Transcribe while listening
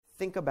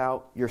think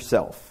about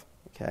yourself,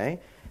 okay?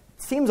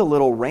 It seems a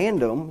little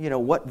random,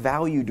 what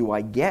value do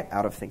I get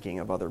out of thinking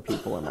of other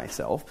people and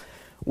myself?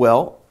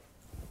 Well,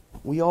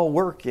 we all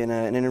work in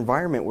an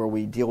environment where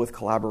we deal with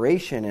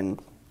collaboration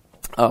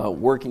and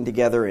working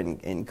together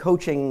in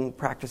coaching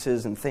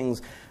practices and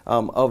things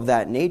of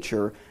that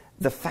nature.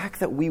 The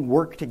fact that we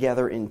work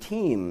together in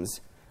teams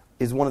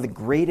is one of the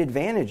great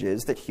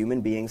advantages that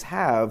human beings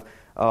have,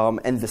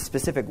 and the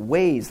specific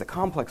ways, the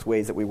complex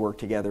ways that we work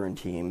together in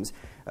teams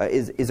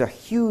is a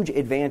huge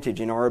advantage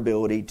in our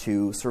ability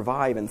to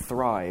survive and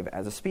thrive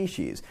as a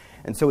species.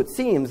 And so it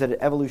seems that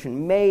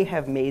evolution may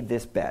have made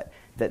this bet,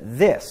 that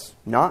this,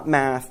 not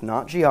math,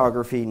 not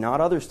geography,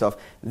 not other stuff,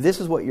 this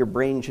is what your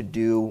brain should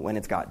do when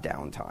it's got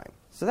downtime.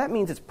 So that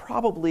means it's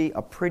probably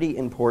a pretty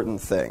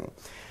important thing.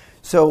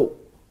 So,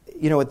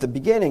 at the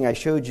beginning I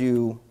showed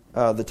you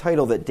the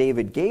title that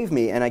David gave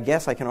me, and I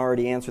guess I can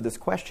already answer this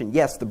question.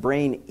 Yes, the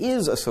brain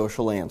is a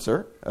social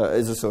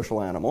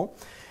animal.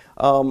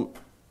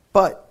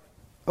 But,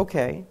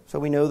 okay, so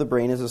we know the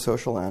brain is a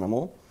social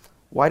animal.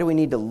 Why do we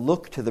need to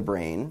look to the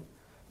brain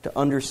to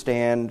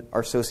understand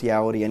our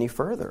sociality any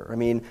further? I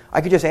mean,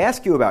 I could just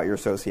ask you about your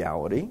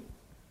sociality,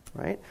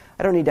 right?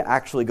 I don't need to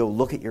actually go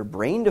look at your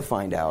brain to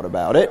find out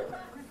about it,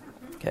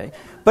 okay?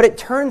 But it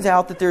turns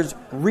out that there's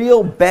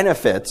real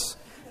benefits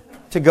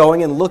to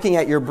going and looking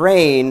at your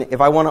brain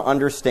if I want to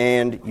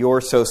understand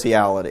your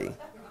sociality,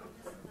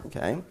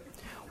 okay?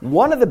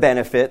 One of the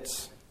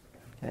benefits,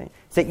 okay,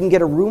 is that you can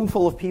get a room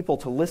full of people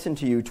to listen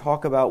to you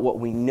talk about what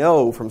we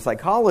know from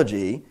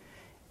psychology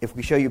if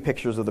we show you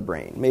pictures of the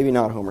brain. Maybe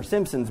not Homer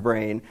Simpson's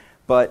brain,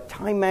 but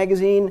Time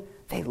Magazine,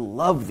 they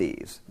love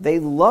these. They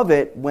love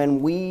it when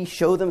we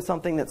show them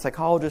something that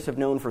psychologists have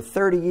known for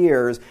 30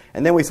 years,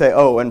 and then we say,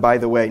 oh, and by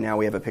the way, now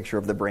we have a picture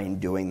of the brain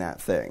doing that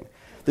thing.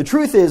 The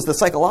truth is, the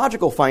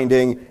psychological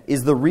finding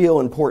is the real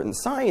important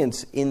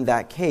science in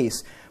that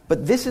case,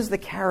 but this is the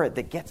carrot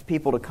that gets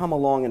people to come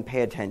along and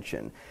pay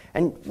attention.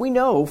 And we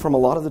know from a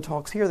lot of the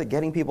talks here that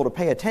getting people to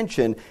pay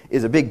attention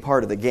is a big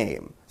part of the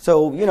game.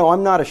 So,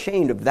 I'm not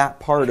ashamed of that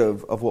part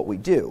of what we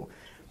do.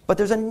 But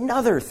there's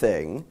another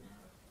thing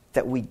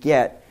that we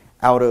get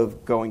out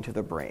of going to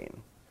the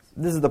brain.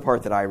 This is the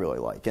part that I really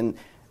like. And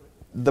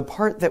the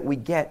part that we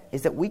get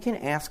is that we can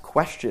ask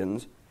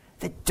questions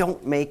that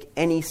don't make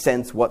any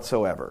sense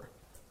whatsoever.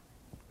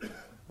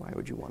 Why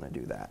would you want to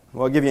do that?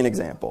 Well, I'll give you an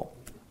example.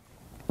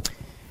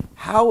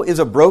 How is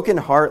a broken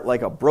heart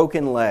like a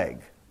broken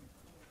leg?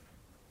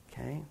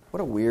 Okay,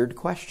 what a weird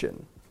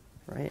question,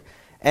 right?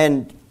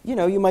 And,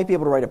 you might be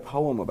able to write a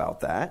poem about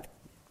that,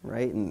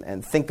 right?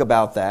 And think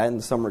about that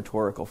in some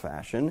rhetorical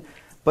fashion.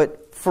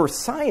 But for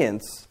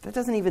science, that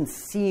doesn't even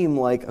seem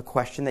like a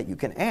question that you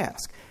can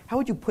ask. How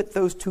would you put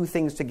those two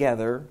things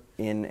together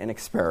in an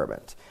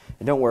experiment?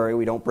 And don't worry,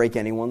 we don't break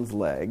anyone's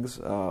legs.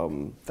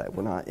 That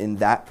we're not in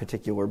that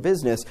particular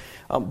business.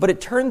 But it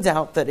turns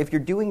out that if you're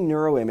doing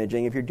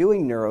neuroimaging, if you're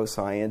doing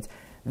neuroscience,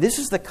 this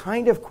is the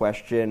kind of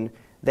question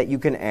that you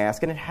can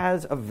ask, and it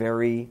has a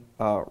very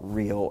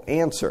real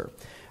answer.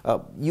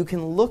 You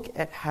can look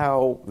at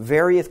how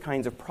various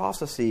kinds of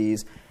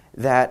processes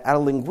that at a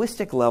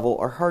linguistic level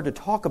are hard to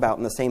talk about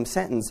in the same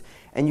sentence,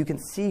 and you can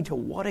see to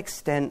what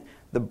extent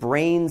the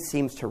brain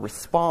seems to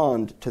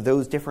respond to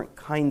those different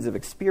kinds of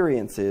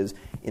experiences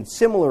in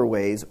similar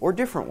ways or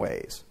different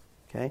ways.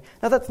 Okay?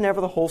 Now, that's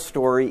never the whole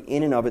story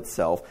in and of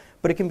itself,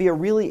 but it can be a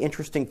really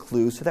interesting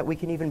clue so that we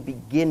can even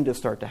begin to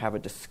start to have a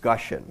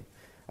discussion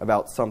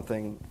about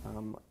something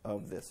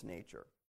of this nature.